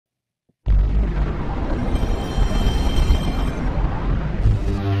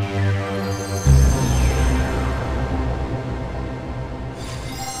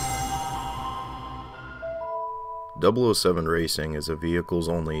007 Racing is a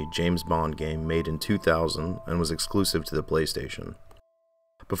vehicles-only James Bond game made in 2000 and was exclusive to the PlayStation.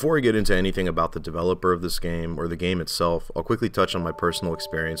 Before I get into anything about the developer of this game or the game itself, I'll quickly touch on my personal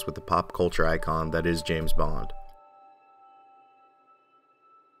experience with the pop culture icon that is James Bond.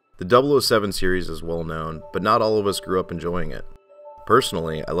 The 007 series is well known, but not all of us grew up enjoying it.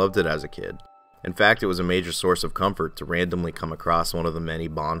 Personally, I loved it as a kid. In fact, it was a major source of comfort to randomly come across one of the many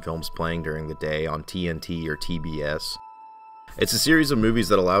Bond films playing during the day on TNT or TBS. It's a series of movies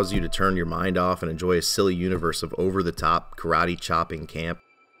that allows you to turn your mind off and enjoy a silly universe of over-the-top, karate-chopping camp,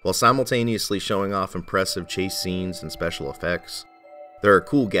 while simultaneously showing off impressive chase scenes and special effects. There are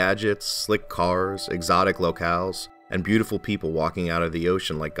cool gadgets, slick cars, exotic locales, and beautiful people walking out of the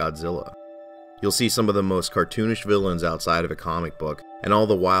ocean like Godzilla. You'll see some of the most cartoonish villains outside of a comic book, and all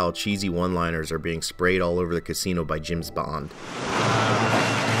the while cheesy one-liners are being sprayed all over the casino by James Bond.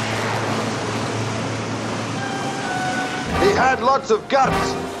 He had lots of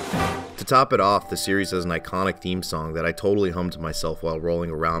guts! To top it off, the series has an iconic theme song that I totally hummed to myself while rolling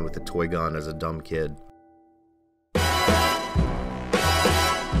around with a toy gun as a dumb kid.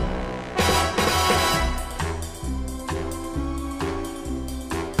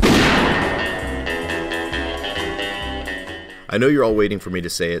 I know you're all waiting for me to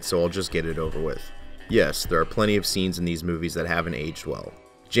say it, so I'll just get it over with. Yes, there are plenty of scenes in these movies that haven't aged well.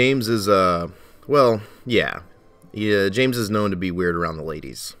 James is, well, yeah. James is known to be weird around the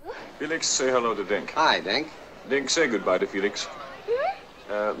ladies. Felix, say hello to Dink. Hi, Dink. Dink, say goodbye to Felix.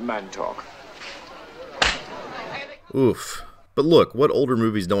 Man talk. Oof. But look, what older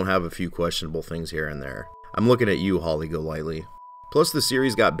movies don't have a few questionable things here and there? I'm looking at you, Holly Golightly. Plus, the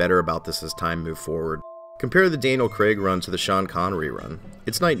series got better about this as time moved forward. Compare the Daniel Craig run to the Sean Connery run.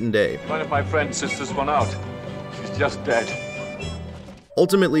 It's night and day. One of my friends sits this one out. She's just dead.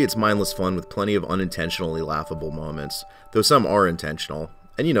 Ultimately, it's mindless fun with plenty of unintentionally laughable moments, though some are intentional.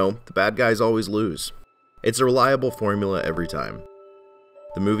 And you know, the bad guys always lose. It's a reliable formula every time.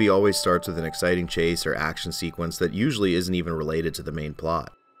 The movie always starts with an exciting chase or action sequence that usually isn't even related to the main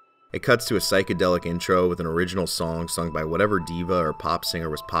plot. It cuts to a psychedelic intro with an original song sung by whatever diva or pop singer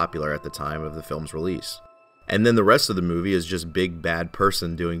was popular at the time of the film's release. And then the rest of the movie is just big bad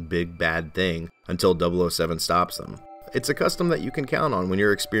person doing big bad thing until 007 stops them. It's a custom that you can count on when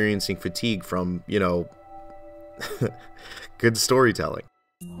you're experiencing fatigue from, you know, good storytelling.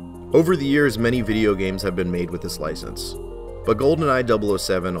 Over the years, many video games have been made with this license. But GoldenEye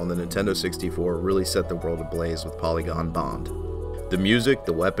 007 on the Nintendo 64 really set the world ablaze with Polygon Bond. The music,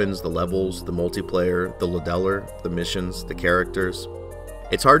 the weapons, the levels, the multiplayer, the Ladeller, the missions, the characters.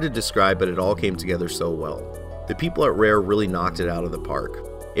 It's hard to describe, but it all came together so well. The people at Rare really knocked it out of the park.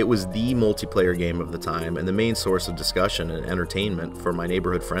 It was the multiplayer game of the time and the main source of discussion and entertainment for my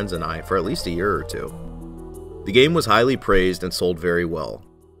neighborhood friends and I for at least a year or two. The game was highly praised and sold very well.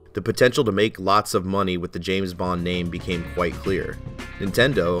 The potential to make lots of money with the James Bond name became quite clear.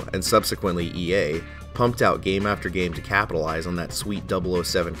 Nintendo, and subsequently EA, pumped out game after game to capitalize on that sweet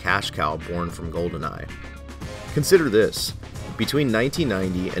 007 cash cow born from GoldenEye. Consider this. Between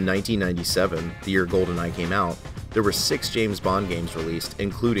 1990 and 1997, the year GoldenEye came out, there were 6 James Bond games released,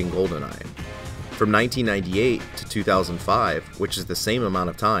 including GoldenEye. From 1998 to 2005, which is the same amount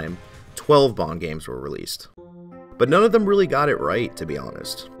of time, 12 Bond games were released. But none of them really got it right, to be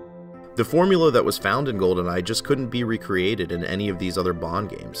honest. The formula that was found in GoldenEye just couldn't be recreated in any of these other Bond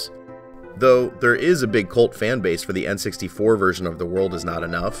games. Though there is a big cult fan base for the N64 version of The World Is Not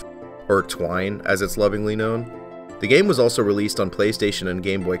Enough, or Twine as it's lovingly known. The game was also released on PlayStation and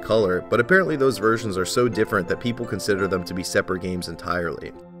Game Boy Color, but apparently those versions are so different that people consider them to be separate games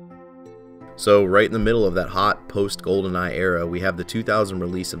entirely. So right in the middle of that hot post-GoldenEye era, we have the 2000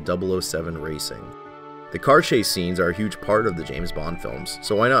 release of 007 Racing. The car chase scenes are a huge part of the James Bond films,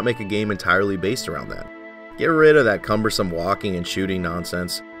 so why not make a game entirely based around that? Get rid of that cumbersome walking and shooting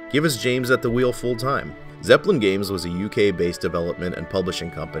nonsense. Give us James at the wheel full time. Zeppelin Games was a UK-based development and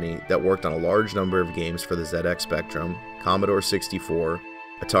publishing company that worked on a large number of games for the ZX Spectrum, Commodore 64,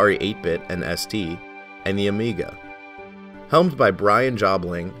 Atari 8-bit and ST, and the Amiga. Helmed by Brian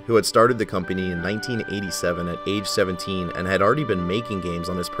Jobling, who had started the company in 1987 at age 17 and had already been making games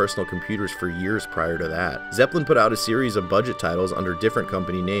on his personal computers for years prior to that, Zeppelin put out a series of budget titles under different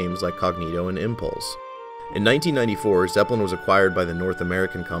company names like Cognito and Impulse. In 1994, Zeppelin was acquired by the North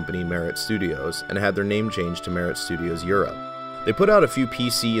American company Merit Studios and had their name changed to Merit Studios Europe. They put out a few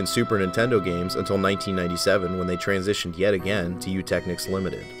PC and Super Nintendo games until 1997 when they transitioned yet again to Eutechnyx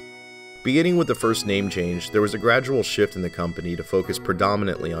Limited. Beginning with the first name change, there was a gradual shift in the company to focus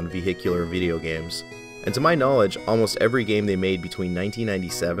predominantly on vehicular video games, And to my knowledge, almost every game they made between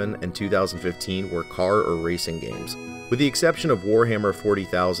 1997 and 2015 were car or racing games, with the exception of Warhammer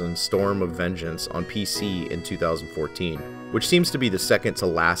 40,000 Storm of Vengeance on PC in 2014, which seems to be the second to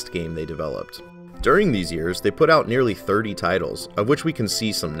last game they developed. During these years, they put out nearly 30 titles, of which we can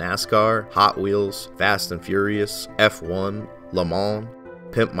see some NASCAR, Hot Wheels, Fast and Furious, F1, Le Mans,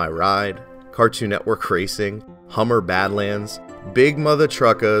 Pimp My Ride, Cartoon Network Racing, Hummer Badlands, Big Mother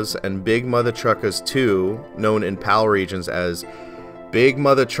Truckers, and Big Mother Truckers 2, known in PAL regions as Big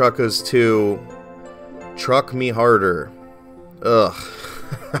Mother Truckers 2, Truck Me Harder. Ugh.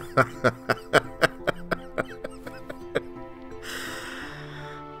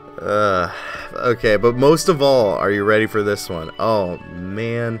 Okay, but most of all, are you ready for this one? Oh,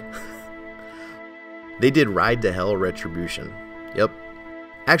 man. They did Ride to Hell Retribution. Yep.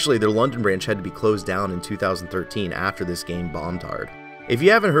 Actually, their London branch had to be closed down in 2013 after this game bombed hard. If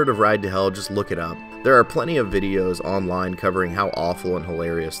you haven't heard of Ride to Hell, just look it up. There are plenty of videos online covering how awful and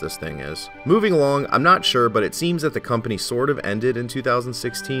hilarious this thing is. Moving along, I'm not sure, but it seems that the company sort of ended in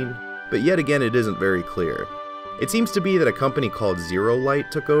 2016, but yet again it isn't very clear. It seems to be that a company called Zero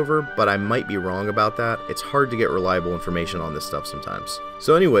Light took over, but I might be wrong about that. It's hard to get reliable information on this stuff sometimes.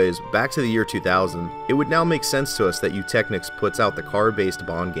 So anyways, back to the year 2000, it would now make sense to us that Eutechnyx puts out the car-based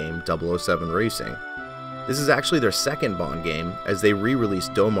Bond game 007 Racing. This is actually their second Bond game, as they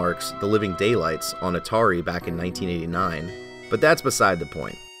re-released Domark's The Living Daylights on Atari back in 1989, but that's beside the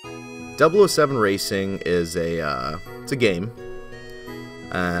point. 007 Racing is it's a game,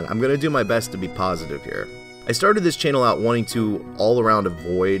 and I'm gonna do my best to be positive here. I started this channel out wanting to all around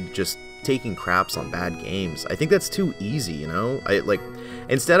avoid just taking craps on bad games. I think that's too easy, you know?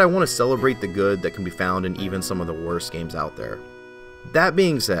 Instead I want to celebrate the good that can be found in even some of the worst games out there. That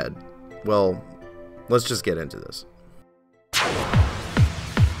being said, well, let's just get into this.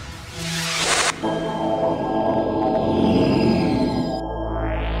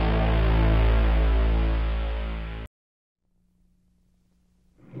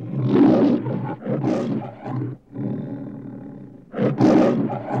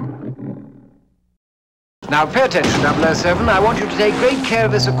 Now pay attention, 007. I want you to take great care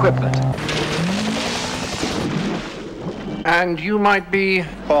of this equipment. And you might be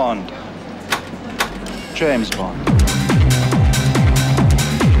Bond. James Bond.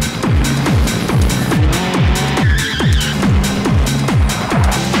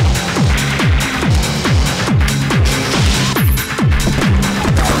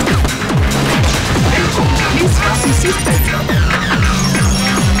 Please fasten seatbelt.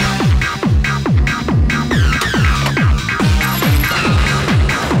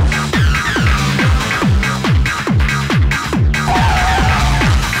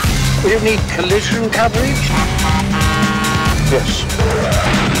 You need collision coverage? Yes.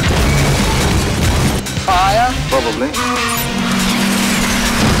 Fire? Probably.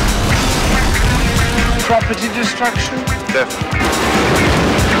 Property destruction? Definitely.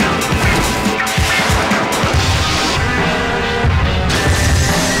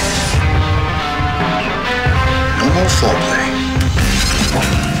 No more foreplay.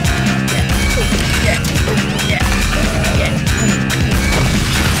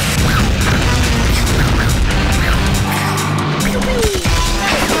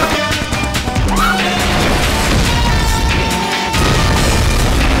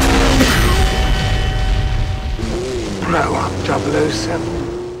 Grow up, 007.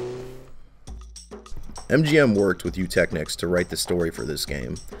 MGM worked with Eutechnyx to write the story for this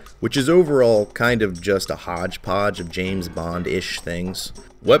game, which is overall kind of just a hodgepodge of James Bond-ish things.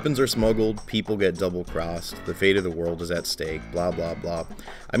 Weapons are smuggled, people get double-crossed, the fate of the world is at stake, blah blah blah.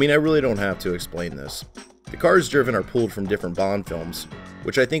 I mean, I really don't have to explain this. The cars driven are pulled from different Bond films,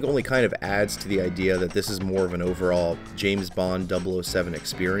 which I think only kind of adds to the idea that this is more of an overall James Bond 007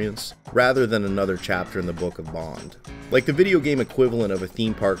 experience, rather than another chapter in the book of Bond. Like the video game equivalent of a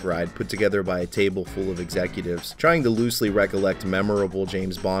theme park ride put together by a table full of executives trying to loosely recollect memorable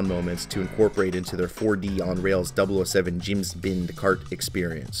James Bond moments to incorporate into their 4D on-rails 007 James Bond kart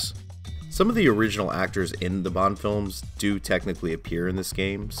experience. Some of the original actors in the Bond films do technically appear in this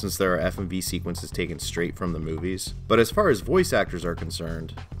game, since there are FMV sequences taken straight from the movies. But as far as voice actors are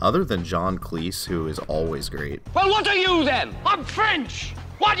concerned, other than John Cleese, who is always great. Well, what are you then? I'm French!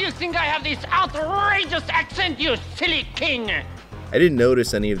 Why do you think I have this outrageous accent, you silly king? I didn't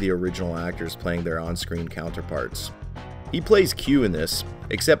notice any of the original actors playing their on-screen counterparts. He plays Q in this,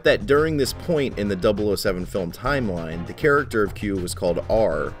 except that during this point in the 007 film timeline, the character of Q was called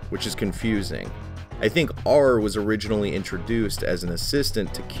R, which is confusing. I think R was originally introduced as an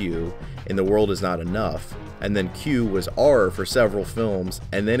assistant to Q in The World Is Not Enough, and then Q was R for several films,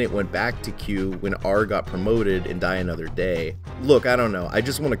 and then it went back to Q when R got promoted in Die Another Day. Look, I don't know, I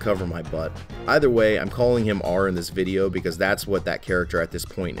just want to cover my butt. Either way, I'm calling him R in this video because that's what that character at this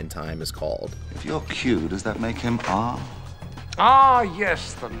point in time is called. If you're Q, does that make him R? Ah,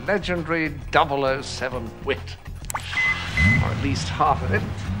 yes, the legendary 007 wit. Or at least half of it.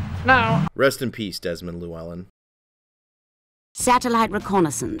 Now, Rest in peace, Desmond Llewellyn. Satellite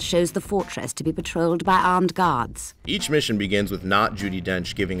reconnaissance shows the fortress to be patrolled by armed guards. Each mission begins with not Judi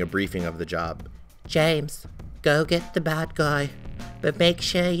Dench giving a briefing of the job. James, go get the bad guy, but make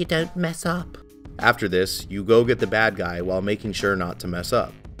sure you don't mess up. After this, you go get the bad guy while making sure not to mess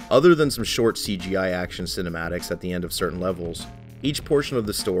up. Other than some short CGI action cinematics at the end of certain levels, each portion of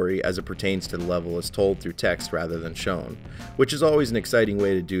the story as it pertains to the level is told through text rather than shown, which is always an exciting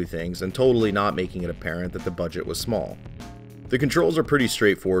way to do things and totally not making it apparent that the budget was small. The controls are pretty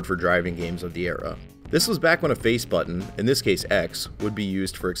straightforward for driving games of the era. This was back when a face button, in this case X, would be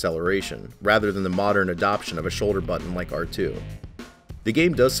used for acceleration, rather than the modern adoption of a shoulder button like R2. The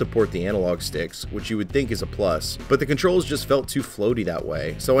game does support the analog sticks, which you would think is a plus, but the controls just felt too floaty that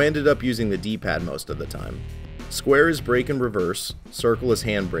way, so I ended up using the D-pad most of the time. Square is brake and reverse, circle is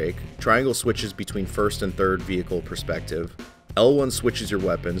handbrake, triangle switches between first and third vehicle perspective, L1 switches your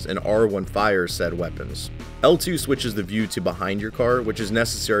weapons, and R1 fires said weapons. L2 switches the view to behind your car, which is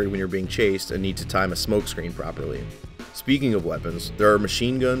necessary when you're being chased and need to time a smoke screen properly. Speaking of weapons, there are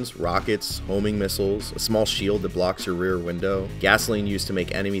machine guns, rockets, homing missiles, a small shield that blocks your rear window, gasoline used to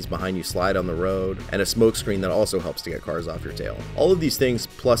make enemies behind you slide on the road, and a smoke screen that also helps to get cars off your tail. All of these things,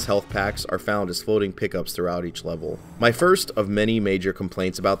 plus health packs, are found as floating pickups throughout each level. My first of many major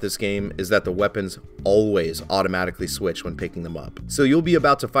complaints about this game is that the weapons always automatically switch when picking them up. So you'll be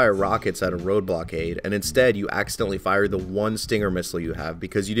about to fire rockets at a road blockade, and instead you accidentally fire the one Stinger missile you have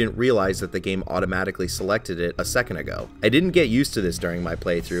because you didn't realize that the game automatically selected it a second ago. I didn't get used to this during my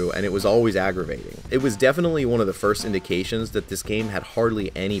playthrough, and it was always aggravating. It was definitely one of the first indications that this game had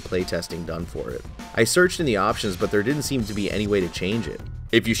hardly any playtesting done for it. I searched in the options, but there didn't seem to be any way to change it.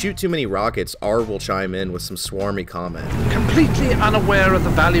 If you shoot too many rockets, R will chime in with some swarmy comment. completely unaware of the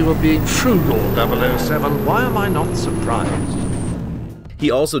value of being frugal, 007, why am I not surprised? He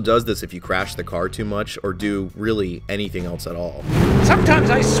also does this if you crash the car too much or do really anything else at all.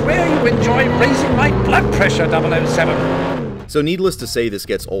 Sometimes I swear you enjoy raising my blood pressure, 007. So needless to say, this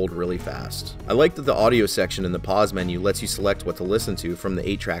gets old really fast. I like that the audio section in the pause menu lets you select what to listen to from the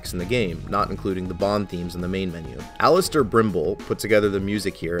 8 tracks in the game, not including the Bond themes in the main menu. Alistair Brimble put together the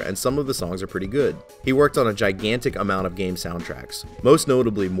music here, and some of the songs are pretty good. He worked on a gigantic amount of game soundtracks, most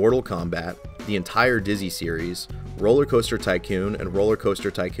notably Mortal Kombat, the entire Dizzy series, Roller Coaster Tycoon and Roller Coaster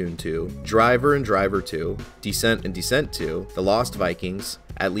Tycoon 2, Driver and Driver 2, Descent and Descent 2, The Lost Vikings,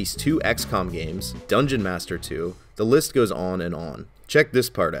 at least 2 XCOM games, Dungeon Master 2, the list goes on and on. Check this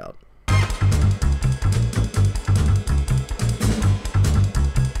part out.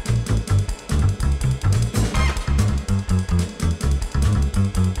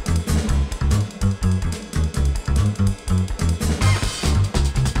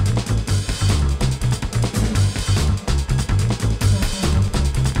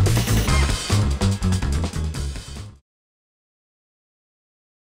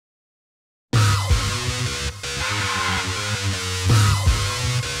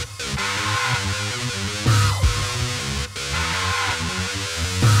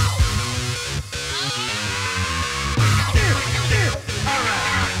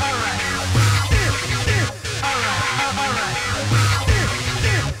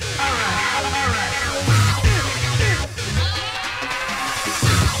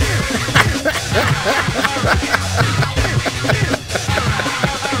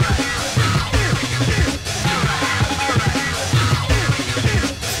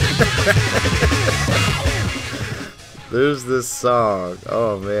 There's this song.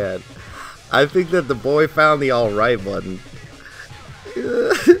 Oh man. I think that the boy found the alright button.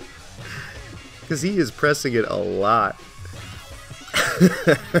 Because he is pressing it a lot.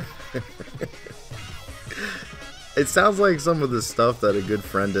 It sounds like some of the stuff that a good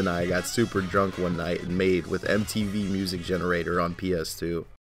friend and I got super drunk one night and made with MTV Music Generator on PS2.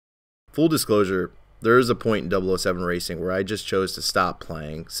 Full disclosure, there is a point in 007 Racing where I just chose to stop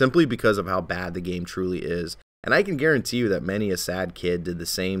playing, simply because of how bad the game truly is, and I can guarantee you that many a sad kid did the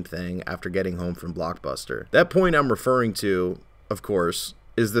same thing after getting home from Blockbuster. That point I'm referring to, of course,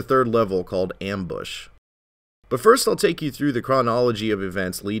 is the third level called Ambush. But first I'll take you through the chronology of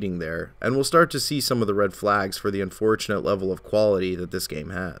events leading there, and we'll start to see some of the red flags for the unfortunate level of quality that this game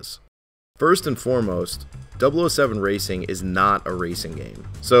has. First and foremost, 007 Racing is not a racing game.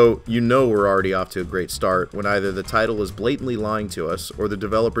 So you know we're already off to a great start when either the title is blatantly lying to us or the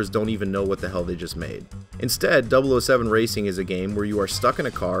developers don't even know what the hell they just made. Instead, 007 Racing is a game where you are stuck in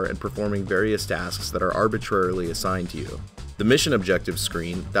a car and performing various tasks that are arbitrarily assigned to you. The mission objectives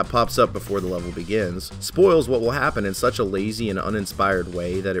screen that pops up before the level begins spoils what will happen in such a lazy and uninspired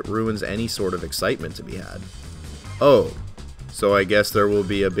way that it ruins any sort of excitement to be had. Oh. So I guess there will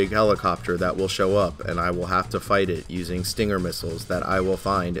be a big helicopter that will show up and I will have to fight it using Stinger missiles that I will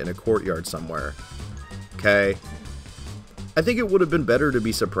find in a courtyard somewhere. Okay. I think it would have been better to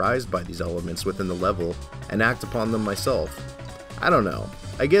be surprised by these elements within the level and act upon them myself. I don't know.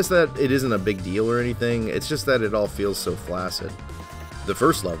 I guess that it isn't a big deal or anything, it's just that it all feels so flaccid. The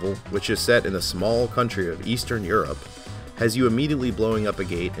first level, which is set in the small country of Eastern Europe, has you immediately blowing up a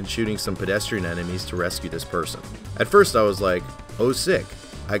gate and shooting some pedestrian enemies to rescue this person. At first I was like, oh sick,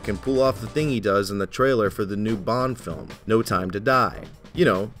 I can pull off the thing he does in the trailer for the new Bond film, No Time to Die. You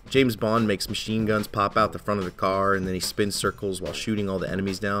know, James Bond makes machine guns pop out the front of the car and then he spins circles while shooting all the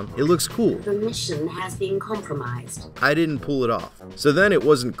enemies down. It looks cool. The mission has been compromised. I didn't pull it off. So then it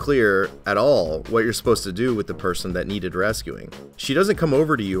wasn't clear at all what you're supposed to do with the person that needed rescuing. She doesn't come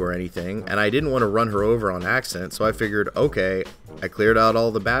over to you or anything, and I didn't want to run her over on accident, so I figured, okay, I cleared out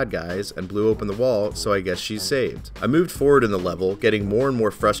all the bad guys and blew open the wall, so I guess she's saved. I moved forward in the level, getting more and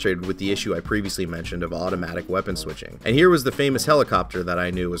more frustrated with the issue I previously mentioned of automatic weapon switching. And here was the famous helicopter that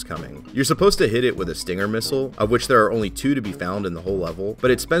I knew was coming. You're supposed to hit it with a Stinger missile, of which there are only 2 to be found in the whole level,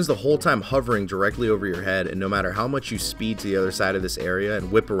 but it spends the whole time hovering directly over your head, and no matter how much you speed to the other side of this area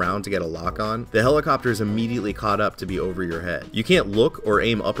and whip around to get a lock on, the helicopter is immediately caught up to be over your head. You can't look or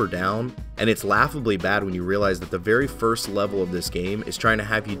aim up or down, and it's laughably bad when you realize that the very first level of this game is trying to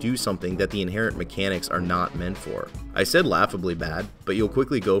have you do something that the inherent mechanics are not meant for. I said laughably bad, but you'll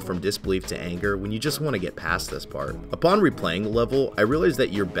quickly go from disbelief to anger when you just want to get past this part. Upon replaying the level, I realized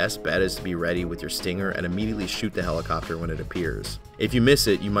that your best bet is to be ready with your Stinger and immediately shoot the helicopter when it appears. If you miss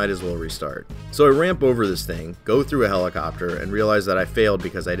it, you might as well restart. So I ramp over this thing, go through a helicopter, and realize that I failed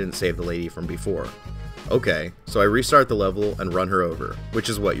because I didn't save the lady from before. Okay, so I restart the level and run her over, which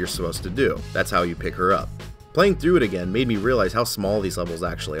is what you're supposed to do. That's how you pick her up. Playing through it again made me realize how small these levels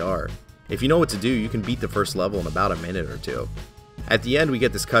actually are. If you know what to do, you can beat the first level in about a minute or two. At the end, we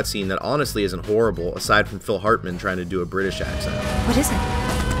get this cutscene that honestly isn't horrible, aside from Phil Hartman trying to do a British accent. What is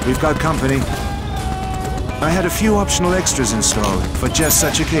it? We've got company. I had a few optional extras installed for just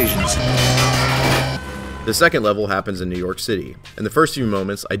such occasions. The second level happens in New York City. In the first few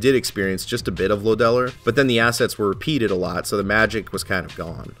moments, I did experience just a bit of Lodeller, but then the assets were repeated a lot, so the magic was kind of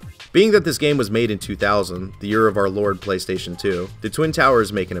gone. Being that this game was made in 2000, the year of our Lord PlayStation 2, the Twin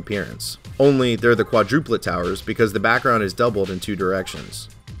Towers make an appearance. Only, they're the quadruplet towers because the background is doubled in 2 directions.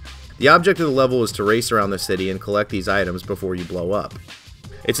 The object of the level is to race around the city and collect these items before you blow up.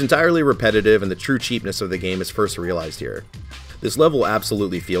 It's entirely repetitive, and the true cheapness of the game is first realized here. This level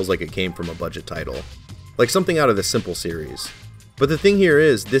absolutely feels like it came from a budget title. Like something out of the Simple series. But the thing here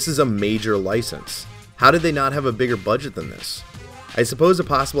is, this is a major license. How did they not have a bigger budget than this? I suppose a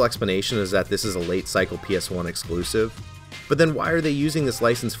possible explanation is that this is a late cycle PS1 exclusive, but then why are they using this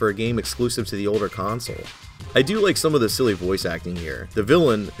license for a game exclusive to the older console? I do like some of the silly voice acting here. The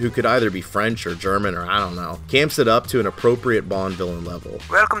villain, who could either be French or German or I don't know, camps it up to an appropriate Bond villain level.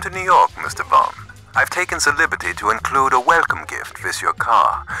 Welcome to New York, Mr. Bond. I've taken the liberty to include a welcome gift with your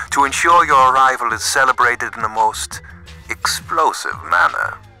car to ensure your arrival is celebrated in a most explosive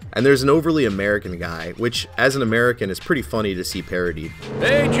manner. And there's an overly American guy, which, as an American, is pretty funny to see parodied.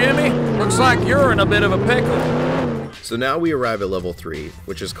 Hey, Jimmy, looks like you're in a bit of a pickle. So now we arrive at level 3,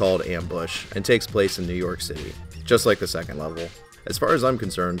 which is called Ambush, and takes place in New York City, just like the second level. As far as I'm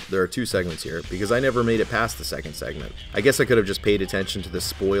concerned, there are 2 segments here, because I never made it past the second segment. I guess I could have just paid attention to the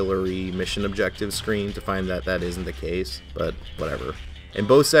spoilery mission objective screen to find that that isn't the case, but whatever. In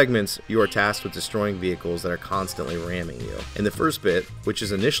both segments, you are tasked with destroying vehicles that are constantly ramming you. In the first bit, which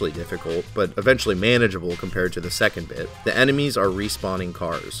is initially difficult, but eventually manageable compared to the second bit, the enemies are respawning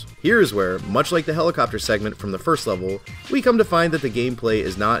cars. Here is where, much like the helicopter segment from the first level, we come to find that the gameplay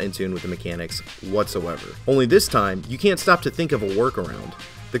is not in tune with the mechanics whatsoever. Only this time, you can't stop to think of a workaround.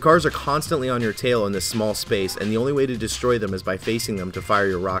 The cars are constantly on your tail in this small space, and the only way to destroy them is by facing them to fire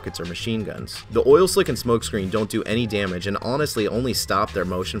your rockets or machine guns. The oil slick and smoke screen don't do any damage and honestly only stop their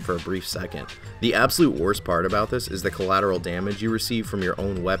motion for a brief second. The absolute worst part about this is the collateral damage you receive from your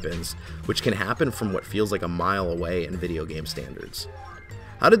own weapons, which can happen from what feels like a mile away in video game standards.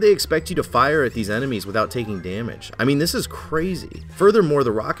 How did they expect you to fire at these enemies without taking damage? I mean, this is crazy. Furthermore,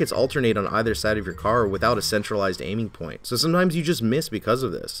 the rockets alternate on either side of your car without a centralized aiming point, so sometimes you just miss because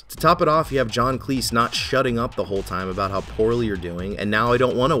of this. To top it off, you have John Cleese not shutting up the whole time about how poorly you're doing, and now I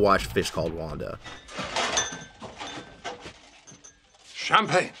don't want to watch Fish Called Wanda.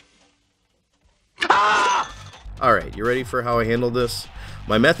 Champagne. Alright, you ready for how I handled this?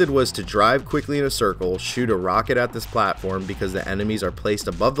 My method was to drive quickly in a circle, shoot a rocket at this platform because the enemies are placed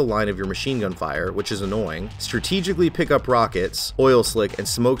above the line of your machine gun fire, which is annoying, strategically pick up rockets, oil slick, and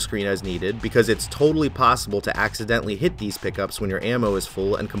smokescreen as needed because it's totally possible to accidentally hit these pickups when your ammo is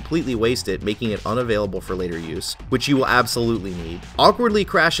full and completely waste it, making it unavailable for later use, which you will absolutely need. Awkwardly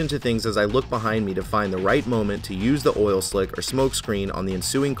crash into things as I look behind me to find the right moment to use the oil slick or smokescreen on the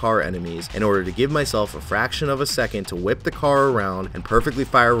ensuing car enemies in order to give myself a fraction of a second to whip the car around and perfectly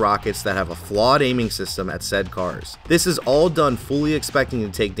fire rockets that have a flawed aiming system at said cars. This is all done fully expecting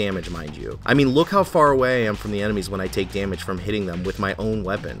to take damage, mind you. I mean, look how far away I am from the enemies when I take damage from hitting them with my own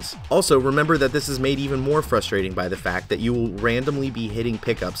weapons. Also, remember that this is made even more frustrating by the fact that you will randomly be hitting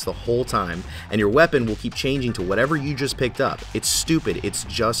pickups the whole time, and your weapon will keep changing to whatever you just picked up. It's stupid. It's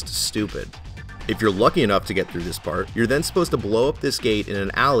just stupid. If you're lucky enough to get through this part, you're then supposed to blow up this gate in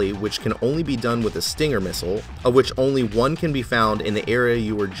an alley, which can only be done with a Stinger missile, of which only one can be found in the area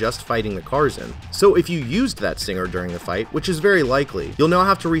you were just fighting the cars in. So if you used that Stinger during the fight, which is very likely, you'll now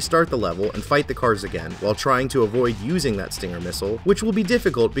have to restart the level and fight the cars again, while trying to avoid using that Stinger missile, which will be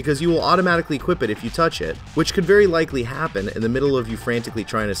difficult because you will automatically equip it if you touch it, which could very likely happen in the middle of you frantically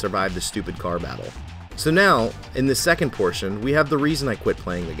trying to survive the stupid car battle. So now, in the second portion, we have the reason I quit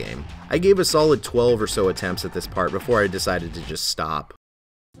playing the game. I gave a solid 12 or so attempts at this part before I decided to just stop.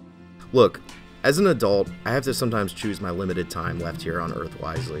 Look, as an adult, I have to sometimes choose my limited time left here on Earth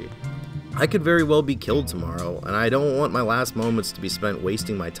wisely. I could very well be killed tomorrow, and I don't want my last moments to be spent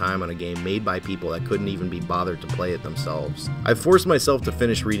wasting my time on a game made by people that couldn't even be bothered to play it themselves. I forced myself to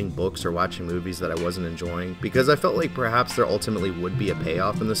finish reading books or watching movies that I wasn't enjoying because I felt like perhaps there ultimately would be a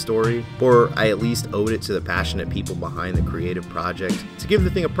payoff in the story, or I at least owed it to the passionate people behind the creative project to give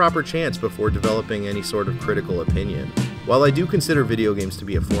the thing a proper chance before developing any sort of critical opinion. While I do consider video games to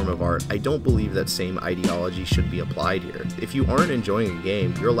be a form of art, I don't believe that same ideology should be applied here. If you aren't enjoying a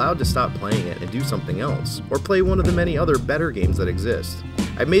game, you're allowed to stop playing it and do something else, or play one of the many other better games that exist.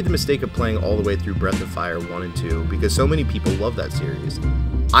 I've made the mistake of playing all the way through Breath of Fire 1 and 2 because so many people love that series.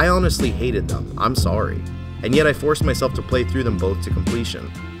 I honestly hated them, I'm sorry, and yet I forced myself to play through them both to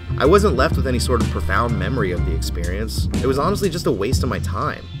completion. I wasn't left with any sort of profound memory of the experience. It was honestly just a waste of my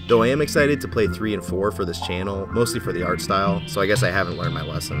time. Though I am excited to play 3 and 4 for this channel, mostly for the art style, so I guess I haven't learned my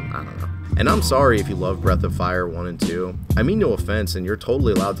lesson, I don't know. And I'm sorry if you love Breath of Fire 1 and 2. I mean no offense, and you're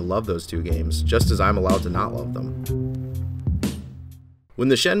totally allowed to love those two games, just as I'm allowed to not love them. When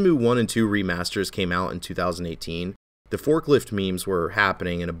the Shenmue 1 and 2 remasters came out in 2018, the forklift memes were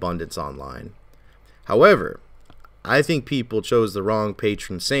happening in abundance online. However, I think people chose the wrong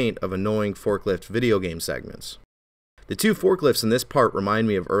patron saint of annoying forklift video game segments. The two forklifts in this part remind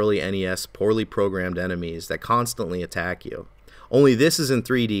me of early NES poorly programmed enemies that constantly attack you. Only this is in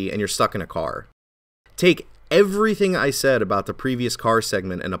 3D and you're stuck in a car. Take everything I said about the previous car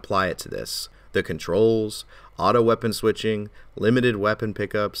segment and apply it to this. The controls, auto weapon switching, limited weapon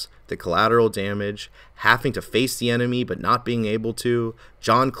pickups, the collateral damage, having to face the enemy but not being able to,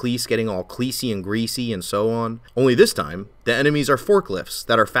 John Cleese getting all Cleesy and greasy, and so on. Only this time, the enemies are forklifts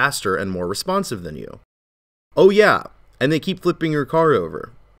that are faster and more responsive than you. Oh yeah, and they keep flipping your car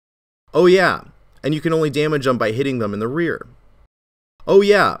over. Oh yeah, and you can only damage them by hitting them in the rear. Oh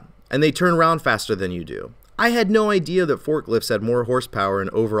yeah, and they turn around faster than you do. I had no idea that forklifts had more horsepower and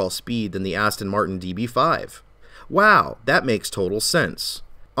overall speed than the Aston Martin DB5. Wow, that makes total sense.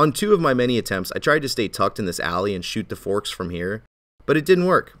 On 2 of my many attempts, I tried to stay tucked in this alley and shoot the forks from here, but it didn't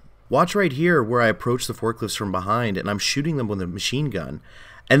work. Watch right here where I approach the forklifts from behind and I'm shooting them with a machine gun,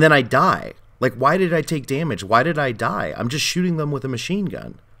 and then I die. Like, why did I take damage? Why did I die? I'm just shooting them with a machine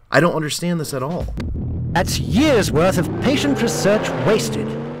gun. I don't understand this at all. That's years worth of patient research wasted.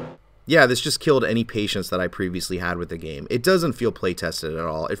 Yeah, this just killed any patience that I previously had with the game. It doesn't feel play-tested at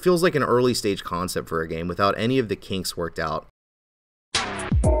all. It feels like an early stage concept for a game without any of the kinks worked out.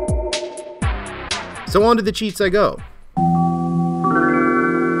 So on to the cheats I go.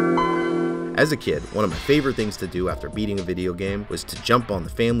 As a kid, one of my favorite things to do after beating a video game was to jump on the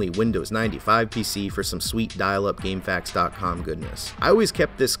family Windows 95 PC for some sweet dial-up GameFAQs.com goodness. I always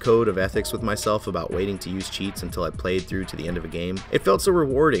kept this code of ethics with myself about waiting to use cheats until I played through to the end of a game. It felt so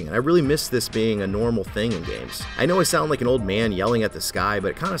rewarding, and I really miss this being a normal thing in games. I know I sound like an old man yelling at the sky,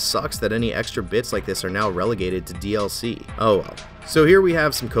 but it kinda sucks that any extra bits like this are now relegated to DLC. Oh well. So here we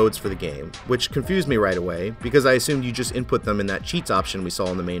have some codes for the game, which confused me right away because I assumed you just input them in that cheats option we saw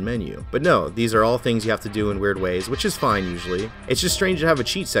in the main menu. But no, these are all things you have to do in weird ways, which is fine usually. It's just strange to have a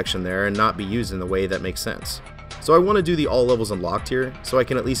cheat section there and not be used in the way that makes sense. So I want to do the all levels unlocked here, so I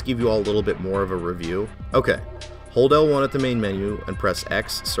can at least give you all a little bit more of a review. Okay, hold L1 at the main menu and press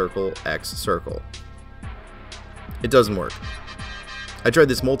X, circle, X, circle. It doesn't work. I tried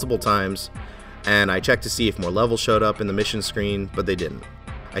this multiple times, and I checked to see if more levels showed up in the mission screen, but they didn't.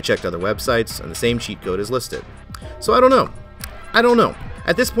 I checked other websites, and the same cheat code is listed. So I don't know.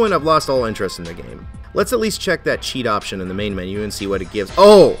 At this point, I've lost all interest in the game. Let's at least check that cheat option in the main menu and see what it gives.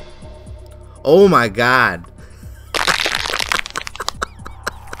 Oh! Oh my god.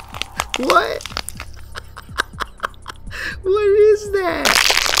 What? What is that?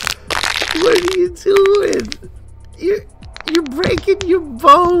 What are you doing? You're breaking your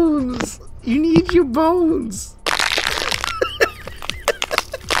bones. You need your bones.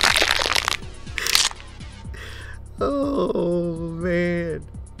 Oh man.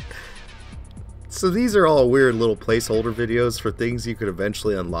 So these are all weird little placeholder videos for things you could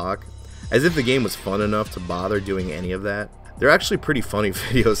eventually unlock, as if the game was fun enough to bother doing any of that. They're actually pretty funny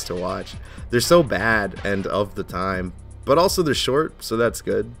videos to watch. They're so bad and of the time, but also they're short, so that's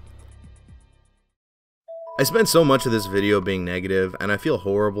good. I spent so much of this video being negative, and I feel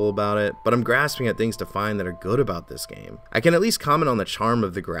horrible about it, but I'm grasping at things to find that are good about this game. I can at least comment on the charm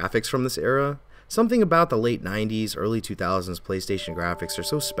of the graphics from this era. Something about the late 90s, early 2000s PlayStation graphics are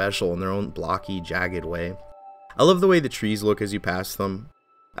so special in their own blocky, jagged way. I love the way the trees look as you pass them.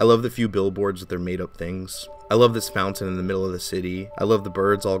 I love the few billboards with their made-up things. I love this fountain in the middle of the city. I love the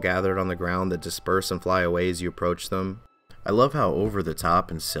birds all gathered on the ground that disperse and fly away as you approach them. I love how over-the-top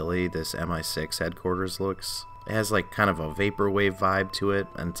and silly this MI6 headquarters looks. It has like kind of a vaporwave vibe to it,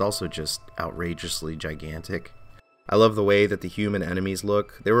 and it's also just outrageously gigantic. I love the way that the human enemies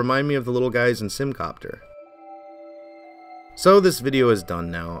look. They remind me of the little guys in Simcopter. So this video is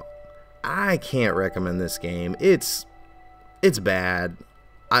done now. I can't recommend this game. It's bad.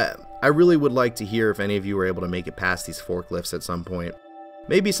 I really would like to hear if any of you were able to make it past these forklifts at some point.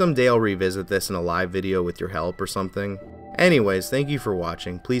 Maybe someday I'll revisit this in a live video with your help or something. Anyways, thank you for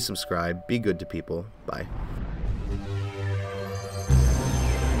watching. Please subscribe. Be good to people. Bye.